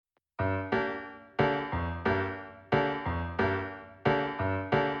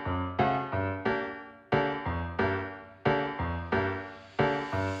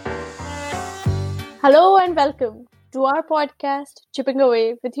Hello and welcome to our podcast, Chipping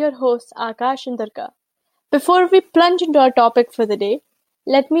Away with your hosts Akash and Durga. Before we plunge into our topic for the day,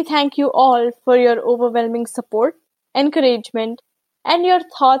 let me thank you all for your overwhelming support, encouragement, and your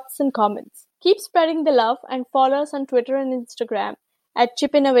thoughts and comments. Keep spreading the love and follow us on Twitter and Instagram at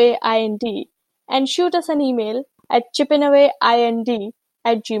chippinawayInd and shoot us an email at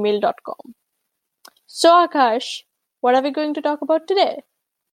chippinawayInd@gmail.com. So Akash, what are we going to talk about today?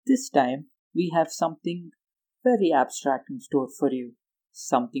 This time, we have something very abstract in store for you.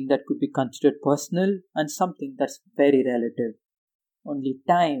 Something that could be considered personal and something that's very relative. Only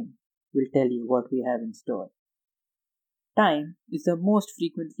time will tell you what we have in store. Time is the most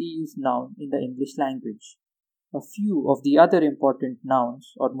frequently used noun in the English language. A few of the other important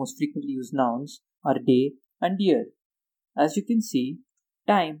nouns or most frequently used nouns are day and year. As you can see,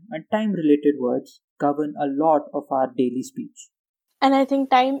 time and time related words govern a lot of our daily speech. And I think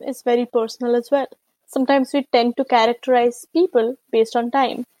time is very personal as well. Sometimes we tend to characterize people based on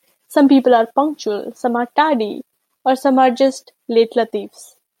time. Some people are punctual, some are tardy, or some are just late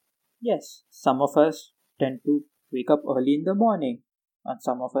latifs. Yes, some of us tend to wake up early in the morning, and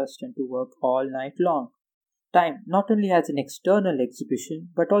some of us tend to work all night long. Time not only has an external exhibition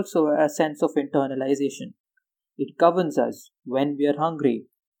but also a sense of internalization. It governs us when we are hungry,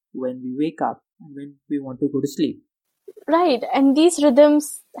 when we wake up, and when we want to go to sleep. Right, and these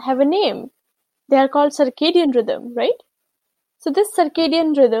rhythms have a name. They are called circadian rhythm, right? So this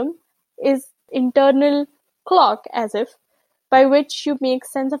circadian rhythm is internal clock as if by which you make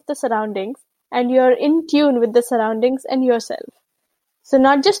sense of the surroundings and you're in tune with the surroundings and yourself. So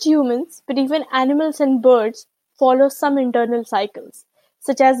not just humans, but even animals and birds follow some internal cycles,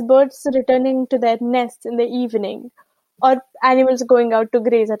 such as birds returning to their nests in the evening or animals going out to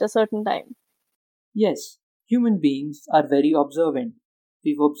graze at a certain time. Yes, human beings are very observant.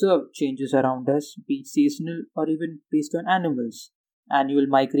 We've observed changes around us, be it seasonal or even based on animals, annual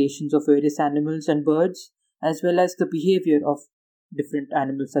migrations of various animals and birds, as well as the behavior of different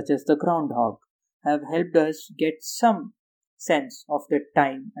animals such as the groundhog, have helped us get some sense of the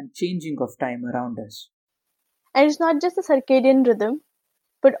time and changing of time around us. And it's not just the circadian rhythm,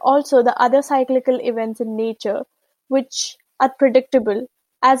 but also the other cyclical events in nature which are predictable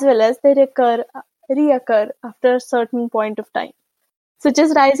as well as they reoccur after a certain point of time, such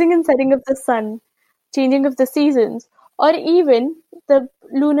as rising and setting of the sun, changing of the seasons, or even the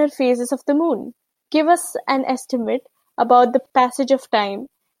lunar phases of the moon, give us an estimate about the passage of time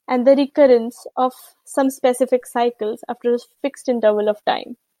and the recurrence of some specific cycles after a fixed interval of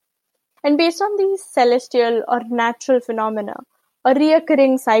time. And based on these celestial or natural phenomena, or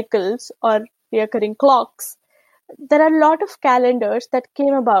reoccurring cycles or reoccurring clocks, there are a lot of calendars that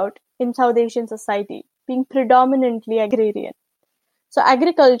came about in South Asian society, being predominantly agrarian. So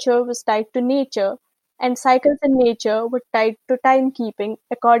agriculture was tied to nature, and cycles in nature were tied to timekeeping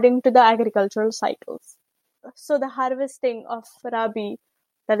according to the agricultural cycles. So the harvesting of Rabi,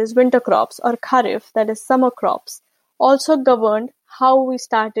 that is winter crops, or Kharif, that is summer crops, also governed how we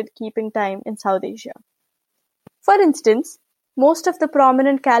started keeping time in South Asia. For instance, most of the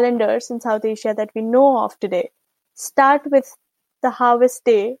prominent calendars in South Asia that we know of today start with the harvest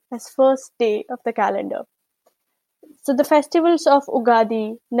day as first day of the calendar. So the festivals of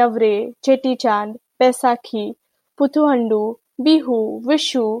Ugadi, Navre, Cheti Chand, Baisakhi, Puthuhandu, Bihu,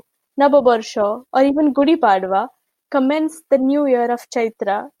 Vishu, Nababarsha, or even Gudi Padwa commence the new year of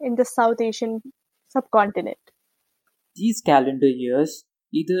Chaitra in the South Asian subcontinent. These calendar years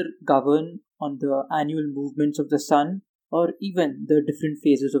either govern on the annual movements of the sun or even the different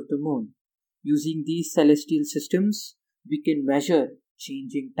phases of the moon. Using these celestial systems, we can measure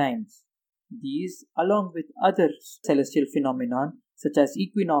changing times. These, along with other celestial phenomena such as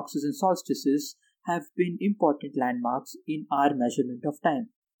equinoxes and solstices, have been important landmarks in our measurement of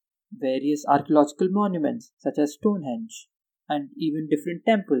time. Various archaeological monuments such as Stonehenge and even different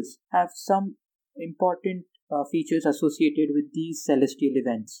temples have some important features associated with these celestial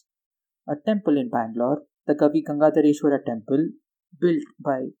events. A temple in Bangalore, the Kavi Gangadhareshwara temple, built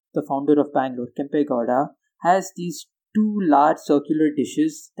by the founder of Bangalore, Kempe Gowda, has these two large circular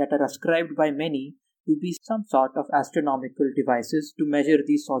dishes that are ascribed by many to be some sort of astronomical devices to measure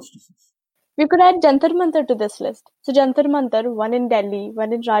these solstices. We could add Jantar Mantar to this list. So Jantar Mantar, one in Delhi,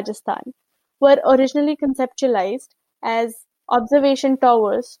 one in Rajasthan, were originally conceptualized as observation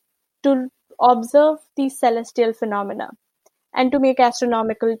towers to observe these celestial phenomena and to make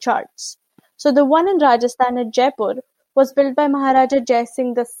astronomical charts. So the one in Rajasthan at Jaipur was built by Maharaja Jai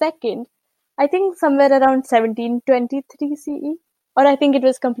Singh II, I think somewhere around 1723 CE, or I think it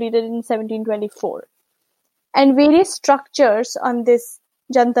was completed in 1724. And various structures on this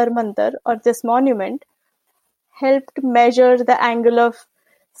Jantar Mantar, or this monument, helped measure the angle of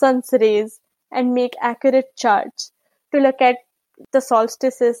sun's rays and make accurate charts to look at the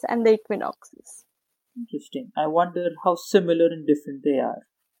solstices and the equinoxes. Interesting. I wonder how similar and different they are.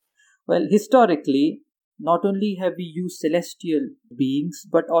 Well, historically, not only have we used celestial beings,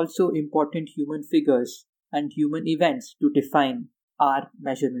 but also important human figures and human events to define our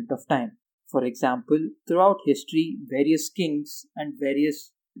measurement of time. For example, throughout history, various kings and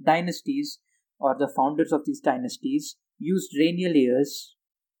various dynasties, or the founders of these dynasties, used regnal years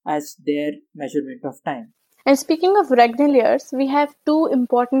as their measurement of time. And speaking of regnal years, we have two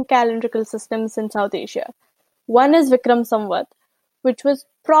important calendrical systems in South Asia. One is Vikram Samvat, which was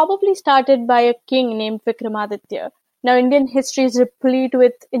probably started by a king named Vikramaditya. Now, Indian history is replete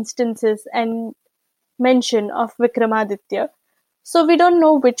with instances and mention of Vikramaditya, so we don't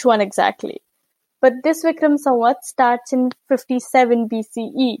know which one exactly. But this Vikram Samvat starts in 57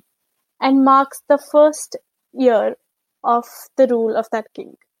 BCE and marks the first year of the rule of that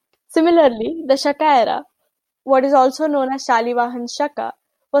king. Similarly, the Shaka era, what is also known as Shalivahan Shaka,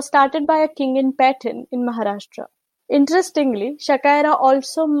 was started by a king in Patan in Maharashtra. Interestingly, Shaka era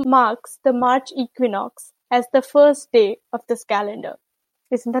also marks the March equinox as the first day of this calendar.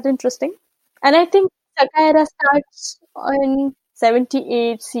 Isn't that interesting? And I think Shaka era starts in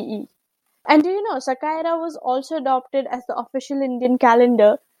 78 CE. And do you know, Shaka era was also adopted as the official Indian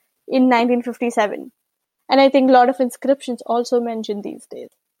calendar in 1957. And I think a lot of inscriptions also mention these days.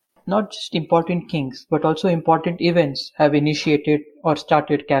 Not just important kings, but also important events have initiated or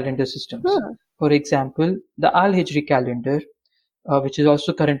started calendar systems. For example, the Al-Hijri calendar, which is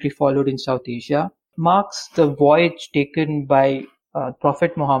also currently followed in South Asia, marks the voyage taken by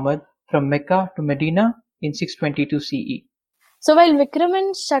Prophet Muhammad from Mecca to Medina in 622 CE. So while Vikram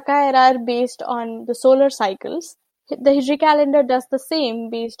and Shaka era are based on the solar cycles, the Hijri calendar does the same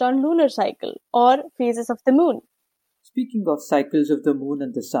based on lunar cycle or phases of the moon. Speaking of cycles of the moon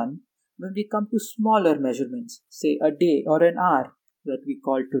and the sun, when we come to smaller measurements, say a day or an hour that we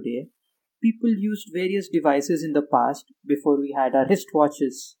call today, people used various devices in the past before we had our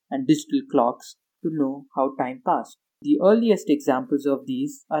wristwatches and digital clocks to know how time passed. The earliest examples of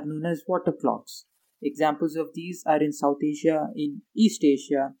these are known as water clocks. Examples of these are in South Asia, in East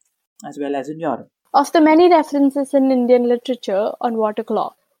Asia, as well as in Europe. Of the many references in Indian literature on water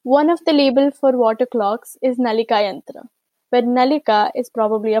clock, one of the label for water clocks is Nalika Yantra, where Nalika is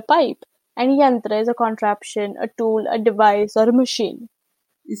probably a pipe and Yantra is a contraption, a tool, a device, or a machine.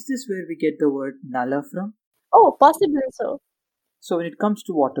 Is this where we get the word Nala from? Oh, possibly so. So when it comes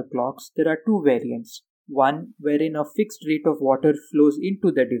to water clocks, there are two variants. One wherein a fixed rate of water flows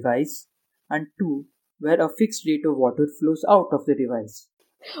into the device, and two where a fixed rate of water flows out of the device.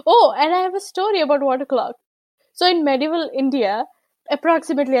 Oh, and I have a story about water clock. So in medieval India,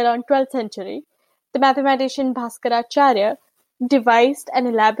 approximately around 12th century, the mathematician Bhaskaracharya devised an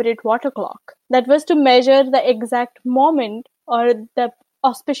elaborate water clock that was to measure the exact moment or the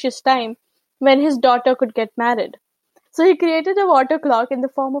auspicious time when his daughter could get married. So he created a water clock in the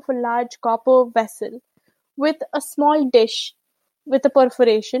form of a large copper vessel with a small dish with a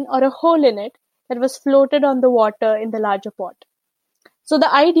perforation or a hole in it that was floated on the water in the larger pot. So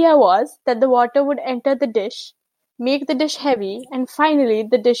the idea was that the water would enter the dish, make the dish heavy, and finally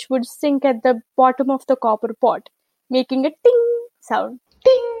the dish would sink at the bottom of the copper pot, making a ting sound.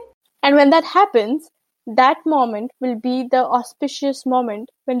 Ting! And when that happens, that moment will be the auspicious moment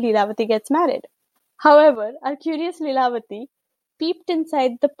when Leelavati gets married. However, our curious Leelavati peeped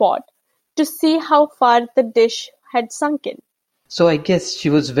inside the pot to see how far the dish had sunk in. So I guess she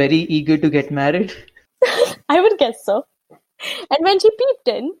was very eager to get married. I would guess so. And when she peeped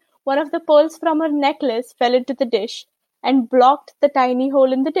in, one of the pearls from her necklace fell into the dish and blocked the tiny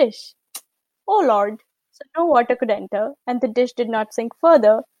hole in the dish. Oh Lord! So no water could enter, and the dish did not sink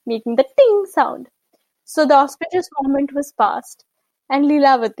further, making the ting sound. So the auspicious moment was past, and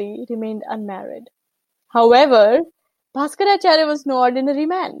Leelavati remained unmarried. However, Bhaskaracharya was no ordinary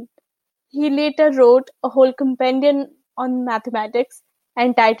man. He later wrote a whole compendium on mathematics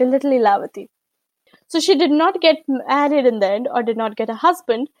and titled it Leelavati. So she did not get married in the end, or did not get a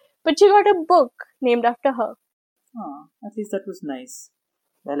husband, but she got a book named after her. At least that was nice.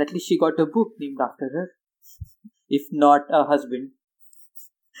 Well, at least she got a book named after her. If not a husband.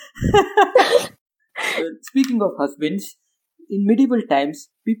 Speaking of husbands, in medieval times,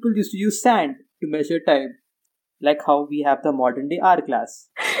 people used to use sand to measure time, like how we have the modern day hourglass.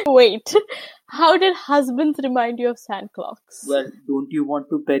 Wait, how did husbands remind you of sand clocks? Well, don't you want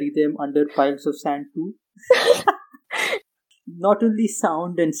to bury them under piles of sand too? Not only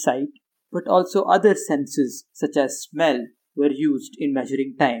sound and sight, but also other senses such as smell, were used in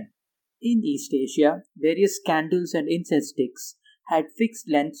measuring time. In East Asia, various candles and incense sticks had fixed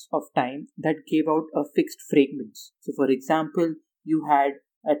lengths of time that gave out a fixed fragrance. So, for example, you had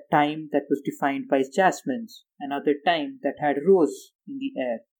a time that was defined by jasmines, another time that had rose in the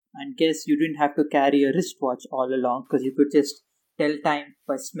air. And guess you didn't have to carry a wristwatch all along because you could just tell time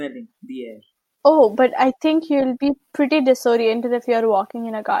by smelling the air. Oh, but I think you'll be pretty disoriented if you're walking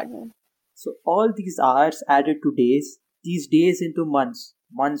in a garden. So all these hours added to days, these days into months,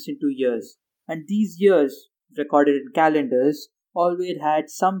 months into years, and these years recorded in calendars always had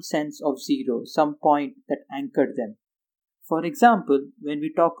some sense of zero, some point that anchored them. For example, when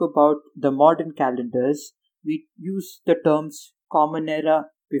we talk about the modern calendars, we use the terms Common Era,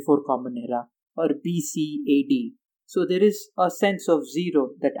 before Common Era, or BC AD. So there is a sense of zero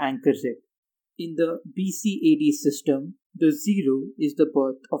that anchors it. In the BC AD system, the zero is the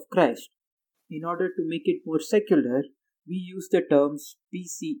birth of Christ. In order to make it more secular, we use the terms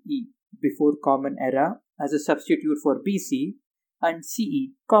BCE, before Common Era, as a substitute for BC, and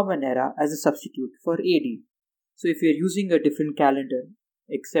CE, Common Era, as a substitute for AD. So if you're using a different calendar,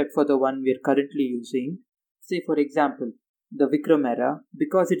 except for the one we're currently using, say for example, the Vikram era,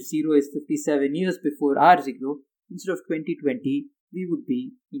 because its zero is 57 years before our zero, instead of 2020, we would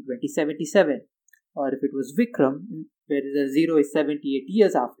be in 2077. Or if it was Vikram, where the zero is 78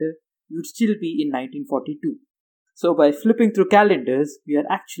 years after, we would still be in 1942. So by flipping through calendars, we are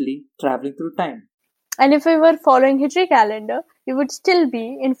actually traveling through time. And if we were following Hijri calendar, we would still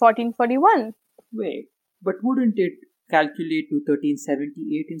be in 1441. Wait, but wouldn't it calculate to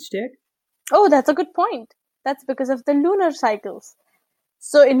 1378 instead? Oh, that's a good point. That's because of the lunar cycles.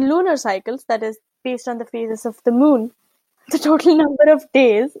 So in lunar cycles, that is based on the phases of the moon, the total number of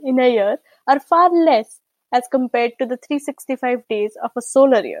days in a year are far less as compared to the 365 days of a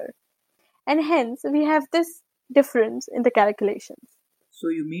solar year. And hence, we have this difference in the calculations. So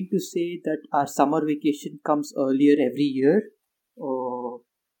you mean to say that our summer vacation comes earlier every year? Oh,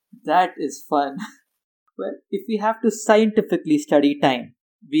 that is fun. Well, if we have to scientifically study time,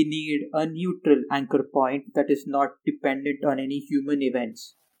 we need a neutral anchor point that is not dependent on any human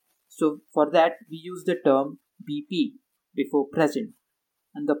events. So for that, we use the term BP, before present,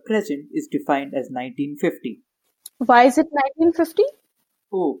 and the present is defined as 1950. Why is it 1950?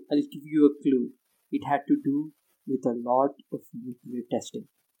 Oh, I'll give you a clue. It had to do with a lot of nuclear testing.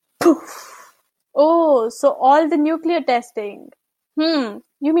 Oh, so all the nuclear testing. You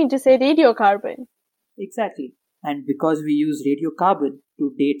mean to say radiocarbon? Exactly. And because we use radiocarbon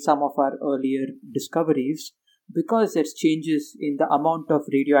to date some of our earlier discoveries, because there's changes in the amount of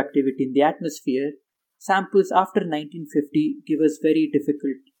radioactivity in the atmosphere, samples after 1950 give us very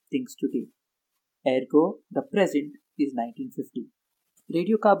difficult things to date. Ergo, the present is 1950.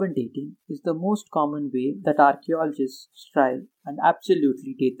 Radiocarbon dating is the most common way that archaeologists try and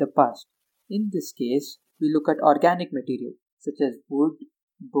absolutely date the past. In this case, we look at organic material such as wood,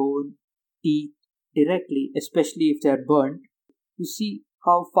 bone, teeth directly, especially if they are burnt, to see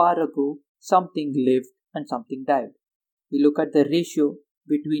how far ago something lived and something died. We look at the ratio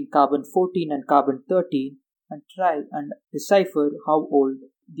between carbon 14 and carbon 13 and try and decipher how old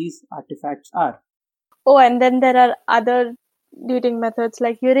these artifacts are. Oh, and then there are other dating methods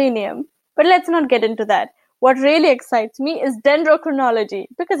like uranium. But let's not get into that. What really excites me is dendrochronology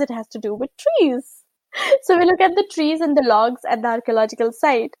because it has to do with trees. So we look at the trees and the logs at the archaeological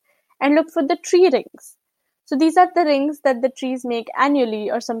site and look for the tree rings. So these are the rings that the trees make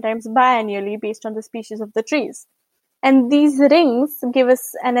annually or sometimes biannually based on the species of the trees. And these rings give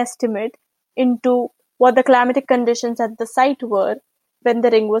us an estimate into what the climatic conditions at the site were when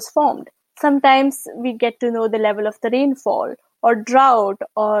the ring was formed. Sometimes we get to know the level of the rainfall or drought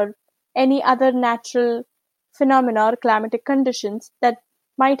or any other natural phenomena or climatic conditions that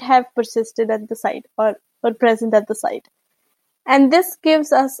might have persisted at the site or were present at the site. And this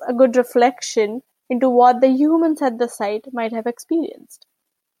gives us a good reflection into what the humans at the site might have experienced.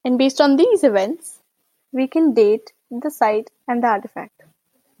 And based on these events, we can date the site and the artifact.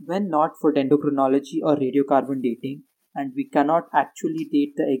 When not for dendrochronology or radiocarbon dating, and we cannot actually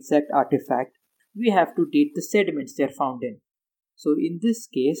date the exact artifact, we have to date the sediments they are found in. So in this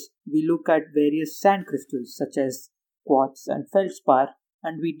case, we look at various sand crystals such as quartz and feldspar,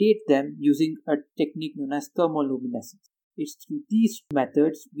 and we date them using a technique known as thermoluminescence. It's through these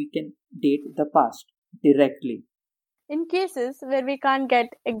methods we can date the past directly. In cases where we can't get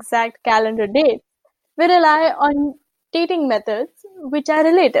exact calendar dates, we rely on dating methods which are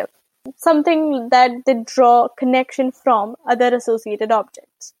relative, something that they draw connection from other associated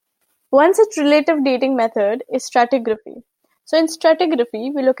objects. One such relative dating method is stratigraphy. So in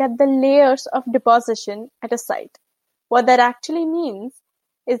stratigraphy, we look at the layers of deposition at a site. What that actually means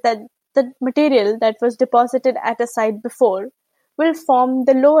is that the material that was deposited at a site before will form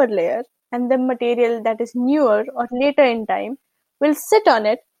the lower layer, and the material that is newer or later in time will sit on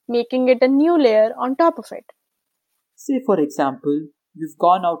it, making it a new layer on top of it. Say, for example, you've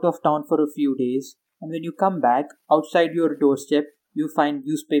gone out of town for a few days, and when you come back, outside your doorstep, you find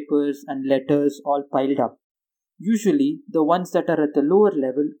newspapers and letters all piled up. Usually, the ones that are at the lower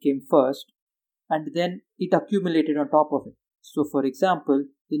level came first, and then it accumulated on top of it. So, for example,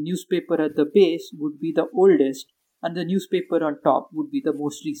 the newspaper at the base would be the oldest, and the newspaper on top would be the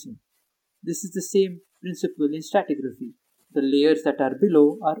most recent. This is the same principle in stratigraphy. The layers that are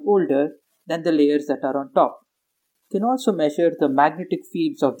below are older than the layers that are on top. You can also measure the magnetic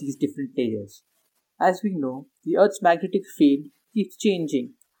fields of these different layers. As we know, the Earth's magnetic field keeps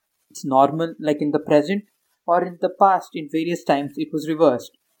changing. It's normal, like in the present, or in the past, in various times, it was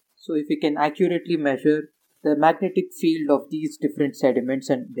reversed. So, if we can accurately measure the magnetic field of these different sediments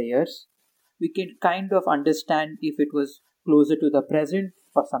and layers, we can kind of understand if it was closer to the present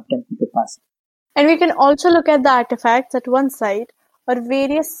or sometime to the past. And we can also look at the artifacts at one site or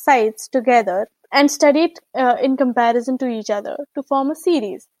various sites together and study it in comparison to each other to form a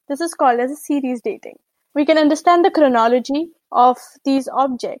series. This is called as a series dating. We can understand the chronology of these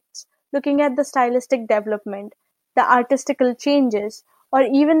objects, looking at the stylistic development, the artistical changes, or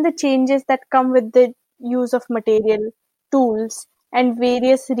even the changes that come with the use of material, tools, and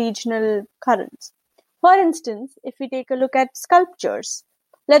various regional currents. For instance, if we take a look at sculptures,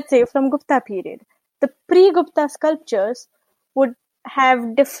 let's say from Gupta period, the pre-Gupta sculptures would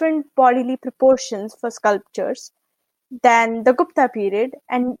have different bodily proportions for sculptures than the Gupta period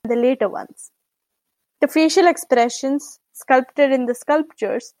and the later ones. The facial expressions sculpted in the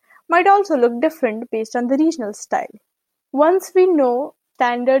sculptures might also look different based on the regional style. Once we know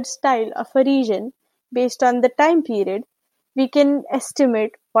standard style of a region based on the time period, we can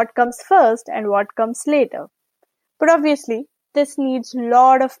estimate what comes first and what comes later. But obviously, this needs a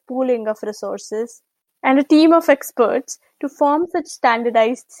lot of pooling of resources and a team of experts to form such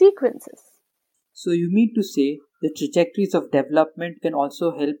standardized sequences. So, you mean to say the trajectories of development can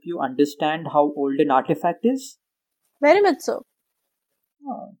also help you understand how old an artifact is? Very much so.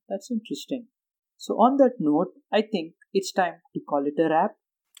 Oh, that's interesting. So, on that note, I think it's time to call it a wrap.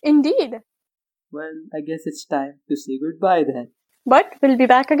 Indeed. Well, I guess it's time to say goodbye then. But we'll be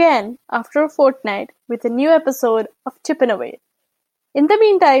back again after a fortnight with a new episode of Chippin' Away. In the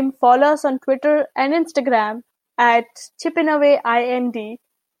meantime, follow us on Twitter and Instagram at chippinawayInd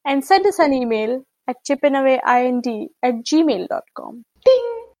and send us an email at chippinawayInd@gmail.com.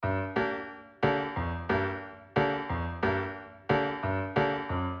 Ding!